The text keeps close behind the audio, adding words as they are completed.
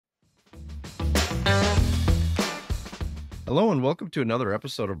Hello and welcome to another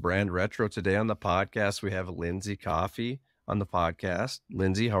episode of Brand Retro. Today on the podcast, we have Lindsey Coffey on the podcast.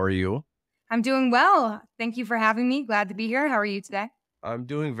 Lindsey, how are you? I'm doing well. Thank you for having me. Glad to be here. How are you today? I'm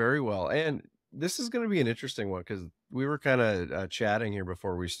doing very well. And this is going to be an interesting one because we were kind of chatting here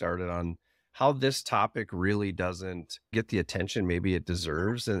before we started on how this topic really doesn't get the attention maybe it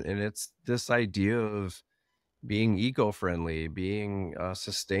deserves. And it's this idea of being eco-friendly, being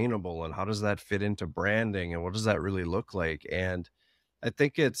sustainable, and how does that fit into branding and what does that really look like? And I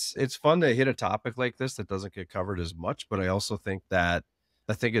think it's fun to hit a topic like this that doesn't get covered as much, but I also think that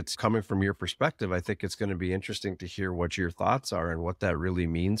I think it's coming from your perspective. I think it's going to be interesting to hear what your thoughts are and what that really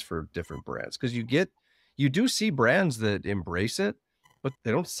means for different brands. Because you do see brands that embrace it, but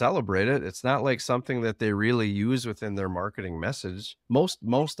they don't celebrate it. It's not like something that they really use within their marketing message.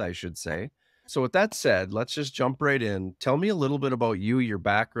 Most I should say. So with that said, let's just jump right in. Tell me a little bit about you, your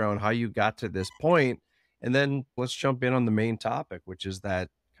background, how you got to this point, and then let's jump in on the main topic, which is that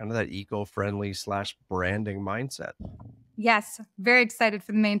kind of that eco-friendly slash branding mindset. Yes, very excited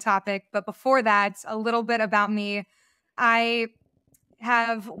for the main topic. But before that, a little bit about me. I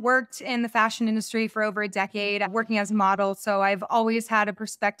have worked in the fashion industry for over a decade, working as a model. So I've always had a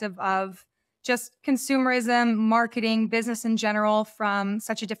perspective of just consumerism, marketing, business in general from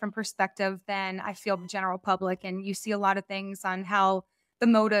such a different perspective than I feel the general public. And you see a lot of things on how the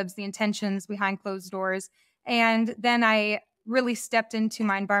motives, the intentions behind closed doors. And then I really stepped into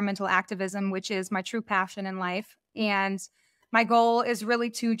my environmental activism, which is my true passion in life. And my goal is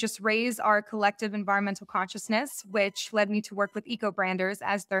really to just raise our collective environmental consciousness, which led me to work with EcoBranders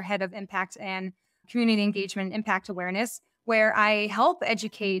as their head of impact and community engagement and impact awareness, where I help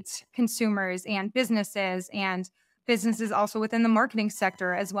educate consumers and businesses also within the marketing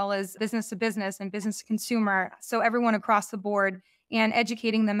sector, as well as business to business and business to consumer. So everyone across the board, and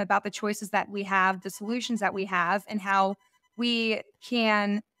educating them about the choices that we have, the solutions that we have, and how we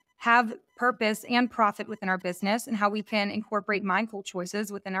can have purpose and profit within our business, and how we can incorporate mindful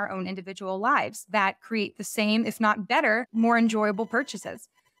choices within our own individual lives that create the same, if not better, more enjoyable purchases.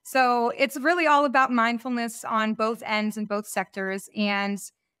 So it's really all about mindfulness on both ends and both sectors and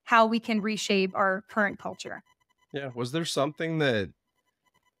how we can reshape our current culture. Yeah. Was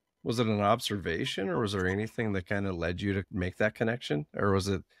it an observation or was there anything that kind of led you to make that connection? Or was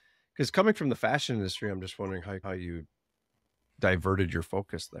it because coming from the fashion industry, I'm just wondering how you diverted your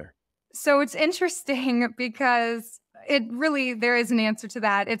focus there. So it's interesting because there is an answer to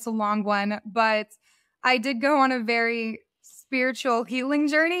that. It's a long one, but I did go on a very spiritual healing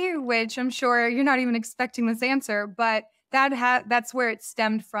journey, which I'm sure you're not even expecting this answer, but that's where it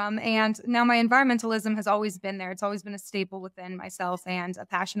stemmed from. And now my environmentalism has always been there. It's always been a staple within myself and a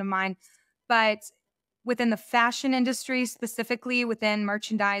passion of mine. But within the fashion industry, specifically within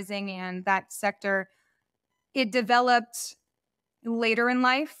merchandising and that sector, it developed later in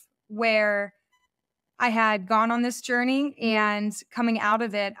life where I had gone on this journey, and coming out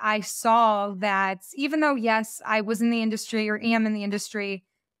of it, I saw that even though, yes, I was in the industry or am in the industry,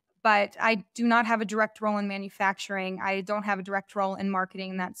 but I do not have a direct role in manufacturing. I don't have a direct role in marketing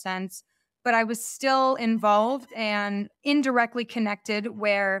in that sense, but I was still involved and indirectly connected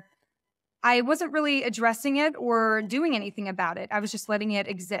where I wasn't really addressing it or doing anything about it. I was just letting it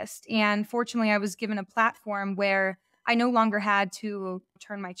exist. And fortunately, I was given a platform where I no longer had to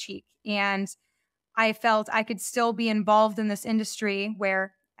turn my cheek. And I felt I could still be involved in this industry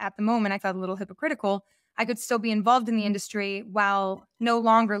where at the moment I felt a little hypocritical. I could still be involved in the industry while no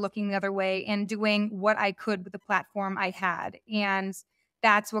longer looking the other way and doing what I could with the platform I had. And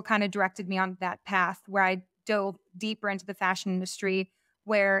that's what kind of directed me on that path where I dove deeper into the fashion industry,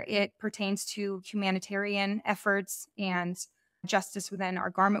 where it pertains to humanitarian efforts and justice within our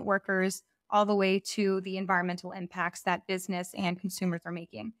garment workers, all the way to the environmental impacts that business and consumers are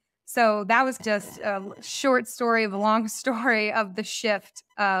making. So that was just a short story of a long story of the shift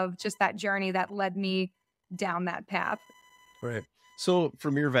of just that journey that led me down that path. Right. So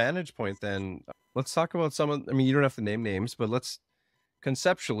from your vantage point, then let's talk about I mean, you don't have to name names, but let's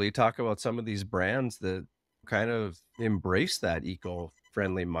conceptually talk about some of these brands that kind of embrace that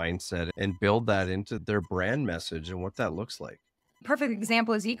eco-friendly mindset and build that into their brand message and what that looks like. Perfect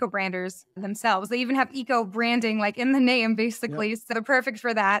example is EcoBranders themselves. They even have eco branding like in the name, Yep. basically. So they're perfect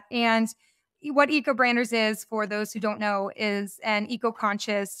for that. And what EcoBranders is, for those who don't know, is an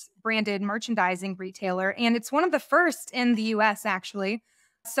eco-conscious branded merchandising retailer. And it's one of the first in the US, actually.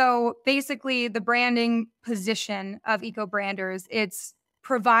 So basically, the branding position of EcoBranders, it's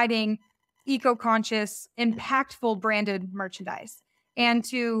providing eco-conscious, impactful branded merchandise. And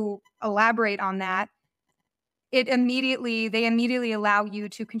to elaborate on that, they immediately allow you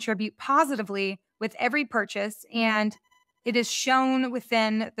to contribute positively with every purchase and it is shown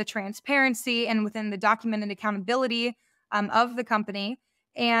within the transparency and within the documented accountability of the company.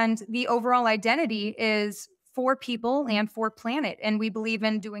 And the overall identity is for people and for planet. And we believe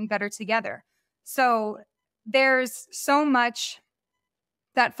in doing better together. So there's so much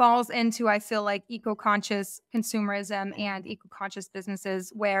that falls into, I feel like, eco-conscious consumerism and eco-conscious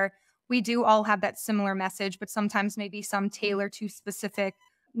businesses, where we do all have that similar message, but sometimes maybe some tailor to specific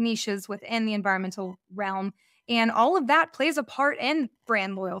niches within the environmental realm. And all of that plays a part in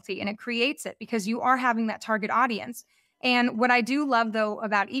brand loyalty, and it creates it because you are having that target audience. And what I do love, though,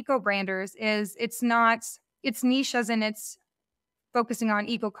 about EcoBranders is it's niche as in it's focusing on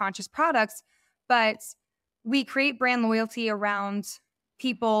eco-conscious products, but we create brand loyalty around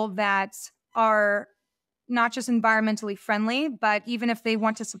people that are not just environmentally friendly, but even if they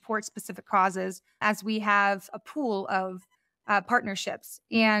want to support specific causes, as we have a pool of partnerships.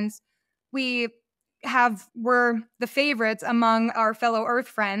 And we're the favorites among our fellow Earth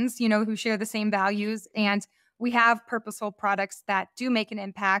friends, who share the same values. And we have purposeful products that do make an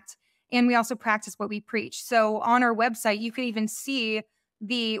impact. And we also practice what we preach. So on our website, you can even see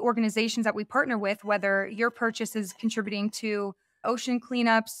the organizations that we partner with, whether your purchase is contributing to ocean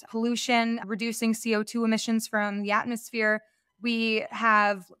cleanups, pollution, reducing CO2 emissions from the atmosphere. We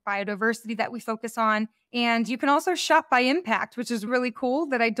have biodiversity that we focus on. And you can also shop by impact, which is really cool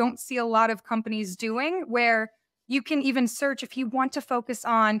that I don't see a lot of companies doing, where you can even search if you want to focus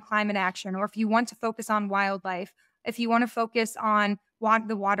on climate action, or if you want to focus on wildlife, if you want to focus on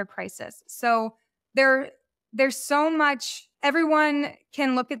the water crisis. So there's so much. Everyone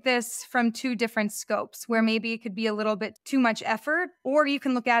can look at this from two different scopes, where maybe it could be a little bit too much effort, or you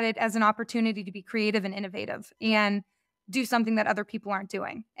can look at it as an opportunity to be creative and innovative and do something that other people aren't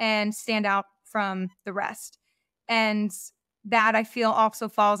doing and stand out from the rest. And that, I feel, also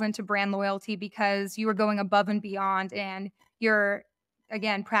falls into brand loyalty, because you are going above and beyond, and you're,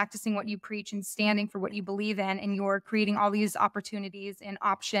 again, practicing what you preach and standing for what you believe in, and you're creating all these opportunities and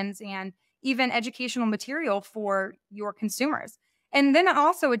options and even educational material for your consumers. And then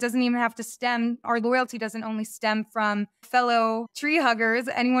also, it doesn't even have to our loyalty doesn't only stem from fellow tree huggers,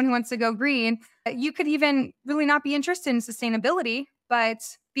 anyone who wants to go green. You could even really not be interested in sustainability, but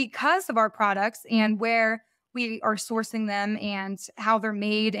because of our products and where we are sourcing them and how they're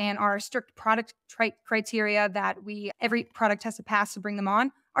made and our strict product criteria that every product has to pass to bring them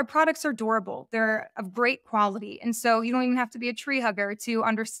on, our products are durable. They're of great quality. And so you don't even have to be a tree hugger to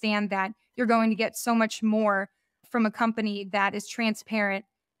understand that you're going to get so much more from a company that is transparent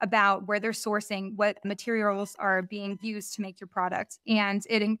about where they're sourcing, what materials are being used to make your product. And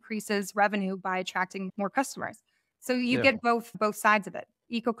it increases revenue by attracting more customers. So you get both sides of it,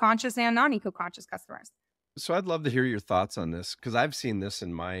 eco-conscious and non-eco-conscious customers. So I'd love to hear your thoughts on this, because I've seen this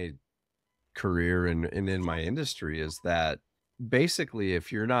in my career and in my industry, is that basically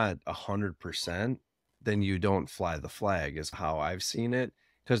if you're not 100%, then you don't fly the flag, is how I've seen it.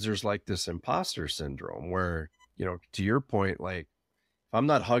 Because there's like this imposter syndrome where, to your point, like if I'm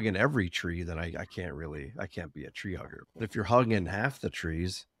not hugging every tree, then I can't be a tree hugger. But if you're hugging half the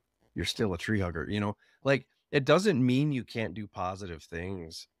trees, you're still a tree hugger, like it doesn't mean you can't do positive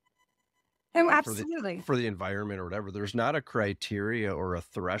things Oh, absolutely. for the environment or whatever. There's not a criteria or a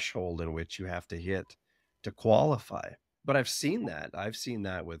threshold in which you have to hit to qualify. But I've seen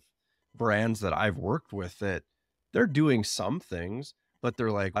that with brands that I've worked with, that they're doing some things, but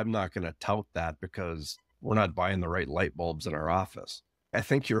they're like, I'm not going to tout that because we're not buying the right light bulbs in our office. I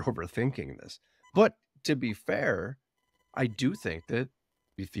think you're overthinking this. But to be fair, I do think that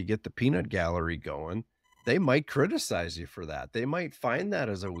if you get the peanut gallery going, they might criticize you for that. They might find that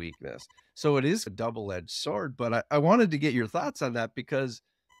as a weakness. So it is a double-edged sword, but I wanted to get your thoughts on that, because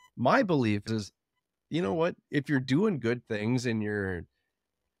my belief is, you know what, if you're doing good things and I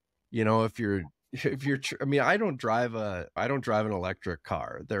mean, I don't drive an electric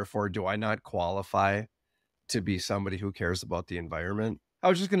car. Therefore, do I not qualify to be somebody who cares about the environment? I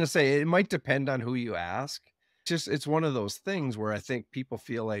was just going to say, it might depend on who you ask. It's one of those things where I think people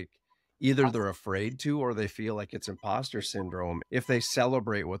feel like either they're afraid to, or they feel like it's imposter syndrome if they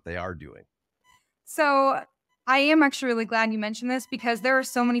celebrate what they are doing. So I am actually really glad you mentioned this, because there are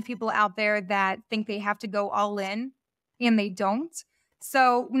so many people out there that think they have to go all in, and they don't.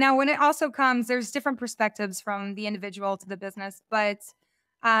 So now when it also comes, there's different perspectives from the individual to the business, but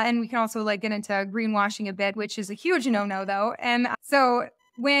and we can also get into greenwashing a bit, which is a huge no-no though. And so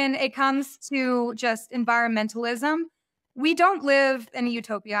when it comes to just environmentalism, we don't live in a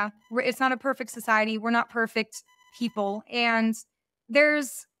utopia. It's not a perfect society. We're not perfect people. And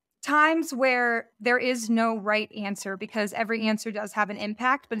there's times where there is no right answer, because every answer does have an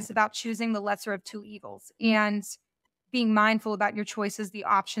impact, but it's about choosing the lesser of two evils. And being mindful about your choices, the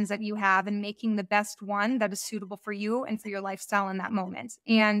options that you have, and making the best one that is suitable for you and for your lifestyle in that moment.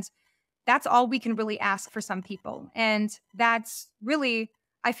 And that's all we can really ask for some people. And that's really,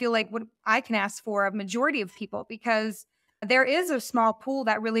 I feel like, what I can ask for a majority of people, because there is a small pool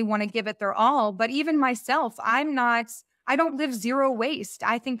that really want to give it their all. But even myself, I don't live zero waste.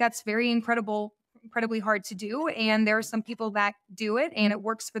 I think that's very incredibly hard to do. And there are some people that do it and it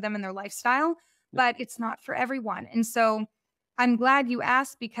works for them in their lifestyle, but it's not for everyone. And so I'm glad you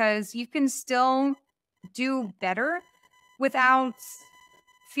asked, because you can still do better without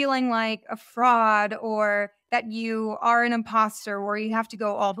feeling like a fraud or that you are an imposter or you have to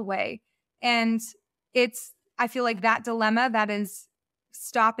go all the way. And I feel like that dilemma that is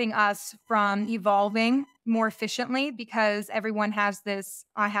stopping us from evolving more efficiently, because everyone has this,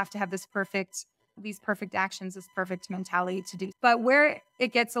 I have to have these perfect actions, this perfect mentality to do. But where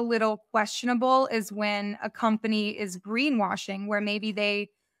it gets a little questionable is when a company is greenwashing, where maybe they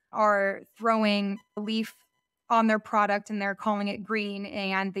are throwing a leaf on their product and they're calling it green,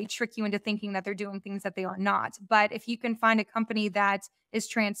 and they trick you into thinking that they're doing things that they are not. But if you can find a company that is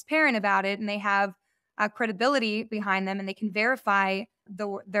transparent about it and they have credibility behind them and they can verify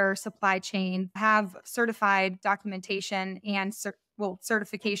their supply chain, have certified documentation and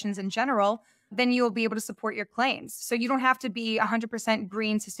certifications in general, then you'll be able to support your claims. So you don't have to be 100%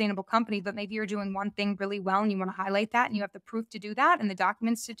 green, sustainable company, but maybe you're doing one thing really well and you want to highlight that and you have the proof to do that and the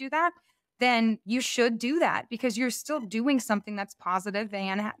documents to do that. Then you should do that, because you're still doing something that's positive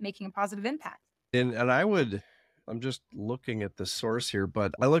and making a positive impact. And I'm just looking at the source here,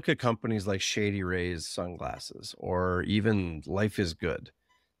 but I look at companies like Shady Rays sunglasses or even Life is Good.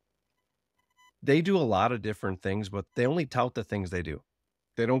 They do a lot of different things, but they only tout the things they do.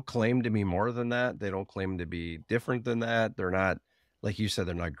 They don't claim to be more than that. They don't claim to be different than that. They're not, like you said,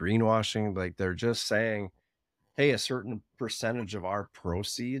 they're not greenwashing. Like, they're just saying, hey, a certain percentage of our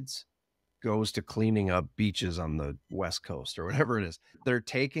proceeds goes to cleaning up beaches on the West Coast or whatever it is. They're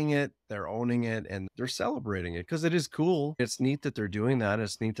taking it, they're owning it, and they're celebrating it because it is cool. It's neat that they're doing that.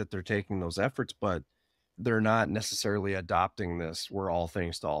 It's neat that they're taking those efforts, but they're not necessarily adopting this "we're all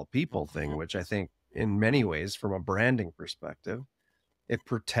things to all people" thing, which I think in many ways, from a branding perspective, it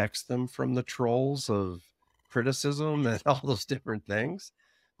protects them from the trolls of criticism and all those different things.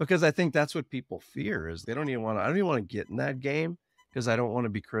 Because I think that's what people fear, is I don't even want to get in that game, because I don't want to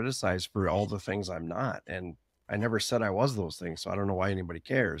be criticized for all the things I'm not. And I never said I was those things, so I don't know why anybody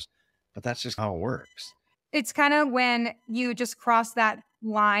cares, but that's just how it works. It's kind of when you just cross that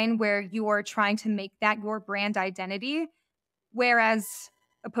line where you are trying to make that your brand identity, whereas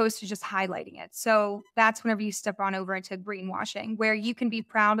opposed to just highlighting it. So that's whenever you step on over into greenwashing, where you can be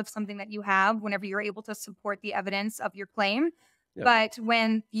proud of something that you have whenever you're able to support the evidence of your claim. Yeah. But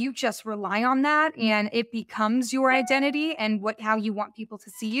when you just rely on that and it becomes your identity and how you want people to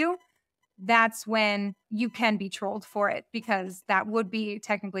see you, that's when you can be trolled for it, because that would be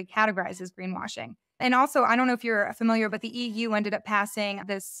technically categorized as greenwashing. And also, I don't know if you're familiar, but the EU ended up passing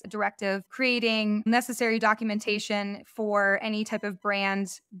this directive creating necessary documentation for any type of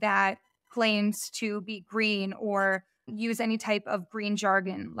brand that claims to be green or use any type of green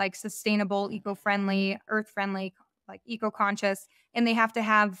jargon, like sustainable, eco-friendly, earth-friendly, like eco-conscious, and they have to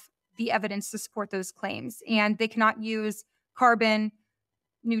have the evidence to support those claims. And they cannot use carbon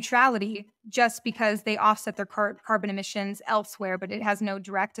neutrality just because they offset their carbon emissions elsewhere, but it has no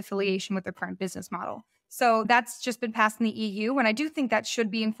direct affiliation with their current business model. So that's just been passed in the EU. And I do think that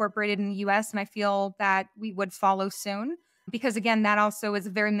should be incorporated in the US. And I feel that we would follow soon, because again, that also is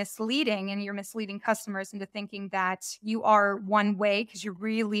very misleading, and you're misleading customers into thinking that you are one way because you're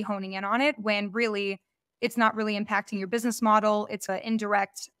really honing in on it, when really it's not really impacting your business model. It's an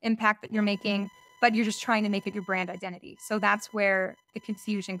indirect impact that you're making, but you're just trying to make it your brand identity. So that's where the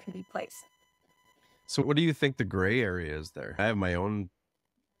confusion can be placed. So what do you think the gray area is there? I have my own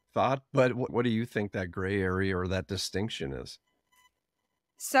thought, but what do you think that gray area or that distinction is?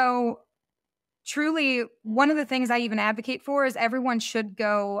 So truly, one of the things I even advocate for is everyone should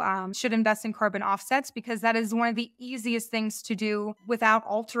invest in carbon offsets, because that is one of the easiest things to do without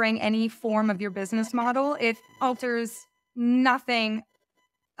altering any form of your business model. It alters nothing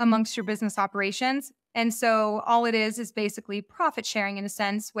amongst your business operations. And so all it is basically profit sharing, in a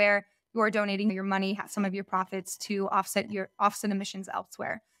sense, where you're donating your money, some of your profits, to offset emissions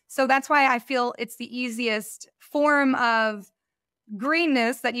elsewhere. So that's why I feel it's the easiest form of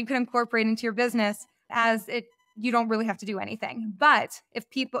greenness that you can incorporate into your business, as you don't really have to do anything. But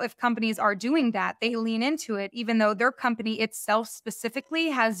if companies are doing that, they lean into it, even though their company itself specifically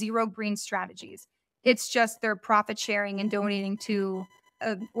has zero green strategies. It's just their profit sharing and donating to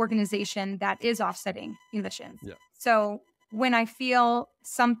an organization that is offsetting emissions. Yeah. So when I feel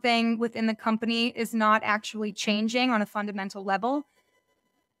something within the company is not actually changing on a fundamental level,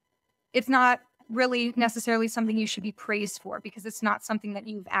 it's not really necessarily something you should be praised for, because it's not something that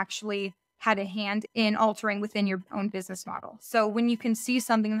you've actually had a hand in altering within your own business model. So when you can see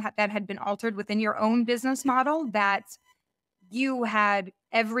something that had been altered within your own business model that you had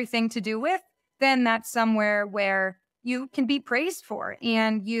everything to do with, then that's somewhere where you can be praised for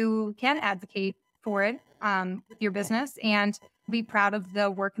and you can advocate for it with your business and be proud of the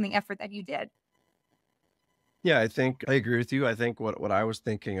work and the effort that you did. Yeah, I think I agree with you. I think what I was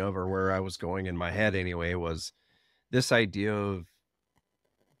thinking of, or where I was going in my head anyway, was this idea of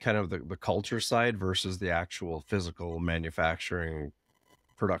kind of the culture side versus the actual physical manufacturing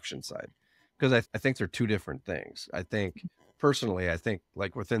production side. Because I think they're two different things. I think personally, I think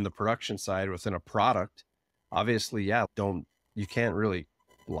like within the production side, within a product, obviously, yeah, you can't really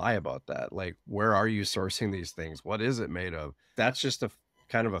lie about that. Like, where are you sourcing these things? What is it made of? That's just a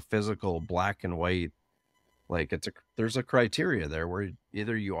kind of a physical black and white. Like there's a criteria there where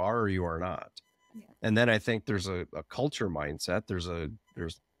either you are or you are not. Yeah. And then I think there's a culture mindset.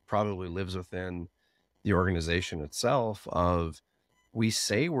 There's probably lives within the organization itself of, we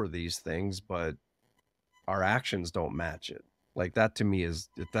say we're these things, but our actions don't match it. Like that to me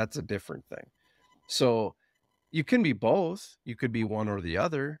that's a different thing. So you can be both, you could be one or the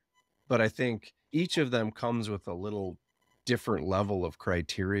other, but I think each of them comes with a little different level of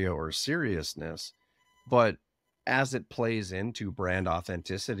criteria or seriousness. But as it plays into brand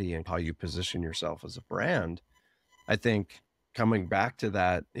authenticity and how you position yourself as a brand, I think coming back to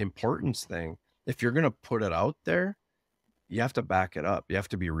that importance thing, if you're going to put it out there, you have to back it up. You have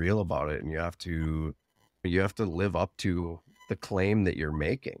to be real about it, and you have to live up to the claim that you're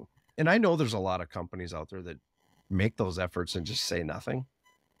making. And I know there's a lot of companies out there that make those efforts and just say nothing.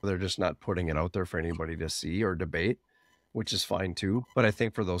 They're just not putting it out there for anybody to see or debate, which is fine too. But I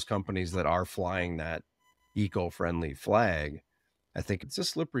think for those companies that are flying that eco-friendly flag, I think it's a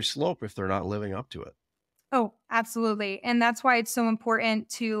slippery slope if they're not living up to it. Oh, absolutely. And that's why it's so important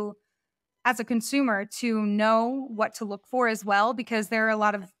to, as a consumer, to know what to look for as well, because there are a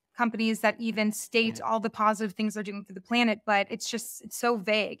lot of companies that even state all the positive things they're doing for the planet, but it's so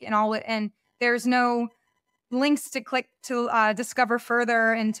vague and there's no links to click to discover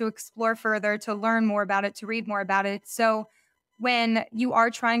further and to explore further, to learn more about it, to read more about it. So when you are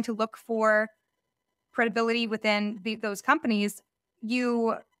trying to look for credibility within those companies,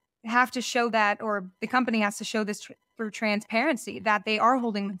 you have to show that, or the company has to show this through transparency, that they are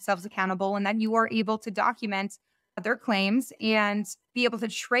holding themselves accountable and that you are able to document their claims and be able to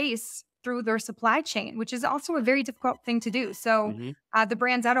trace through their supply chain, which is also a very difficult thing to do. So the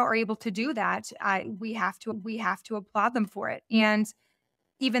brands that are able to do that, we have to applaud them for it. And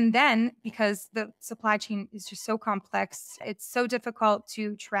even then, because the supply chain is just so complex, it's so difficult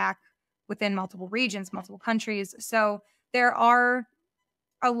to track within multiple regions, multiple countries. So there are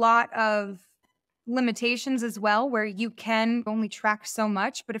a lot of limitations as well, where you can only track so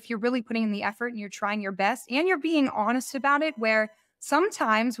much. But if you're really putting in the effort and you're trying your best and you're being honest about it, where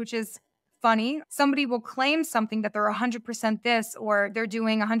sometimes, which is funny, somebody will claim something that they're 100% this or they're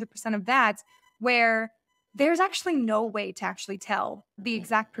doing 100% of that, where there's actually no way to actually tell the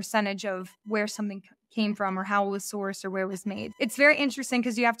exact percentage of where something came from or how it was sourced or where it was made. It's very interesting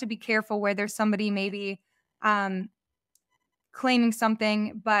because you have to be careful where there's somebody maybe claiming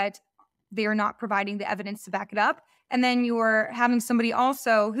something, but they're not providing the evidence to back it up. And then you're having somebody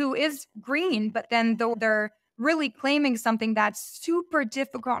also who is green, but then they're really claiming something that's super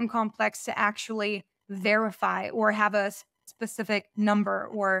difficult and complex to actually verify or have a specific number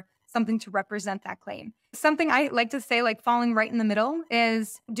or something to represent that claim. Something I like to say, like falling right in the middle,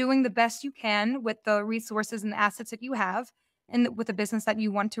 is doing the best you can with the resources and the assets that you have and with the business that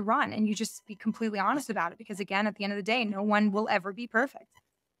you want to run. And you just be completely honest about it, because again, at the end of the day, no one will ever be perfect.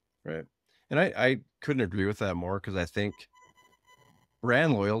 Right. And I couldn't agree with that more, because I think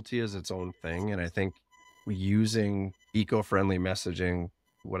brand loyalty is its own thing. And I think using eco-friendly messaging,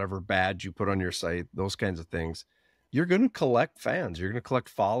 whatever badge you put on your site, those kinds of things, you're going to collect fans, you're going to collect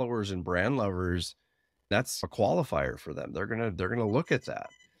followers and brand lovers. That's a qualifier for them. They're going to look at that.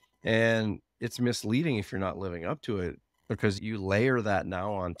 And it's misleading if you're not living up to it, because you layer that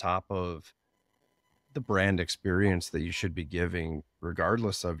now on top of the brand experience that you should be giving,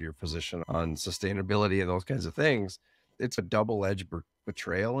 regardless of your position on sustainability and those kinds of things. It's a double-edged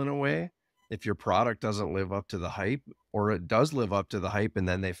betrayal in a way. If your product doesn't live up to the hype, or it does live up to the hype, and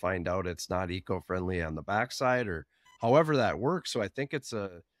then they find out it's not eco-friendly on the backside, or however that works. So I think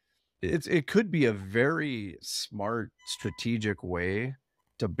it could be a very smart, strategic way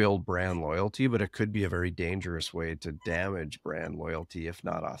to build brand loyalty, but it could be a very dangerous way to damage brand loyalty if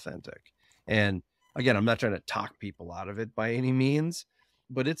not authentic. And again, I'm not trying to talk people out of it by any means,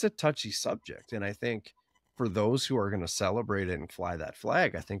 but it's a touchy subject. And I think for those who are going to celebrate it and fly that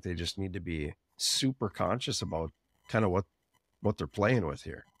flag, I think they just need to be super conscious about kind of what they're playing with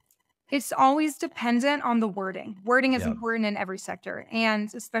here. It's always dependent on the wording. Wording is Yeah. important in every sector,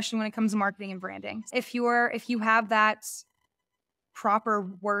 and especially when it comes to marketing and branding. If you have that proper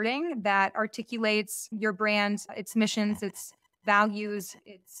wording that articulates your brand, its missions, its values,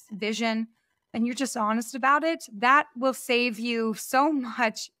 its vision, and you're just honest about it, that will save you so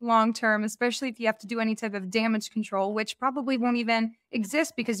much long term, especially if you have to do any type of damage control, which probably won't even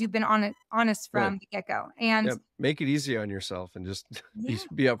exist because you've been honest from the get-go. And make it easy on yourself and just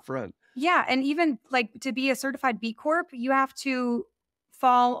be upfront. Yeah. And even like to be a certified B Corp, you have to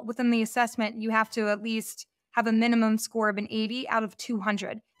fall within the assessment. You have to at least have a minimum score of an 80 out of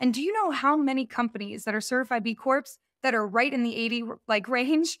 200. And do you know how many companies that are certified B Corps that are right in the 80 like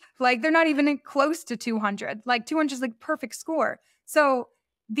range? Like they're not even close to 200. Like 200 is like perfect score. So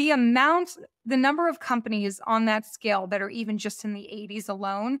the number of companies on that scale that are even just in the 80s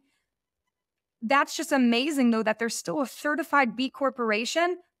alone, that's just amazing though that they're still a certified B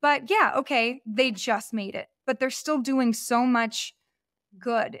corporation. But yeah, okay, they just made it, but they're still doing so much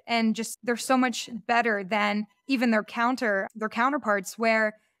good and just they're so much better than even their counterparts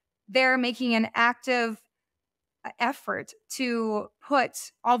where they're making an active effort to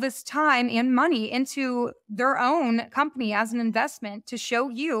put all this time and money into their own company as an investment to show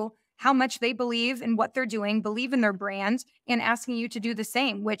you how much they believe in what they're doing, believe in their brand, and asking you to do the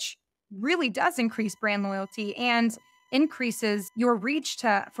same, which really does increase brand loyalty and increases your reach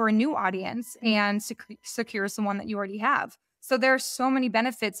for a new audience and secures the one that you already have. So there are so many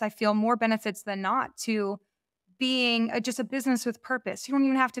benefits, I feel more benefits than not, to being just a business with purpose. You don't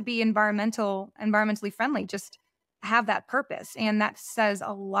even have to be environmentally friendly, just have that purpose. And that says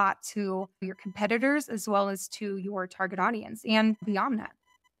a lot to your competitors as well as to your target audience and beyond that.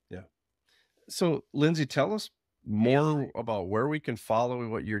 Yeah. So Lindsey, tell us more about where we can follow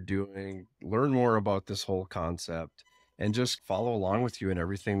what you're doing, learn more about this whole concept, and just follow along with you in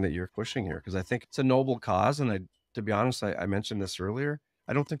everything that you're pushing here. Because I think it's a noble cause. And to be honest, I mentioned this earlier.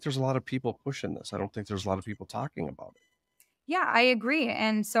 I don't think there's a lot of people pushing this. I don't think there's a lot of people talking about it. Yeah, I agree.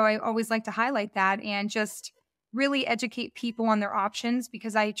 And so I always like to highlight that and just really educate people on their options,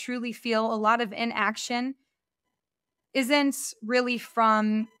 because I truly feel a lot of inaction isn't really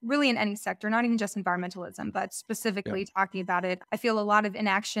in any sector, not even just environmentalism, but specifically talking about it. I feel a lot of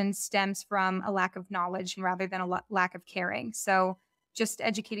inaction stems from a lack of knowledge rather than a lack of caring. So just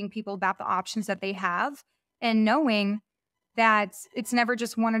educating people about the options that they have and knowing that it's never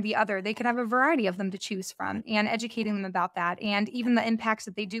just one or the other. They could have a variety of them to choose from, and educating them about that and even the impacts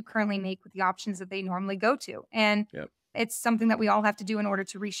that they do currently make with the options that they normally go to. And it's something that we all have to do in order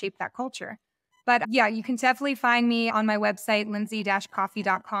to reshape that culture. But yeah, you can definitely find me on my website,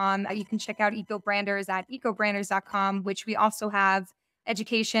 lindsey-coffey.com. You can check out EcoBranders at ecobranders.com, which we also have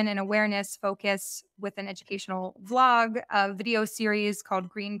education and awareness focus with an educational vlog, a video series called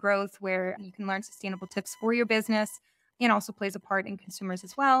Green Growth, where you can learn sustainable tips for your business and also plays a part in consumers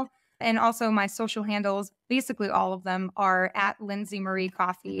as well. And also my social handles, basically all of them are at Lindsey Marie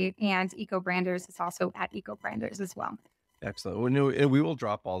Coffey, and EcoBranders is also at EcoBranders as well. Excellent. And we will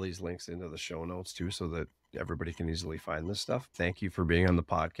drop all these links into the show notes too, so that everybody can easily find this stuff. Thank you for being on the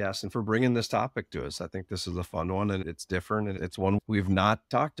podcast and for bringing this topic to us. I think this is a fun one and it's different and it's one we've not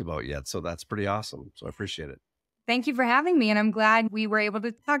talked about yet. So that's pretty awesome. So I appreciate it. Thank you for having me. And I'm glad we were able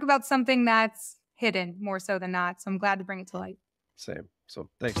to talk about something that's hidden more so than not. So I'm glad to bring it to light. Same. So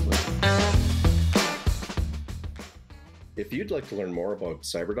thanks, Liz. If you'd like to learn more about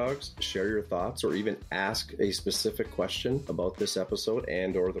CyberDogs, share your thoughts, or even ask a specific question about this episode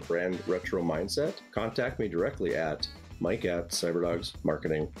and/or the brand retro mindset, contact me directly at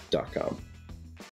mike@cyberdogsmarketing.com.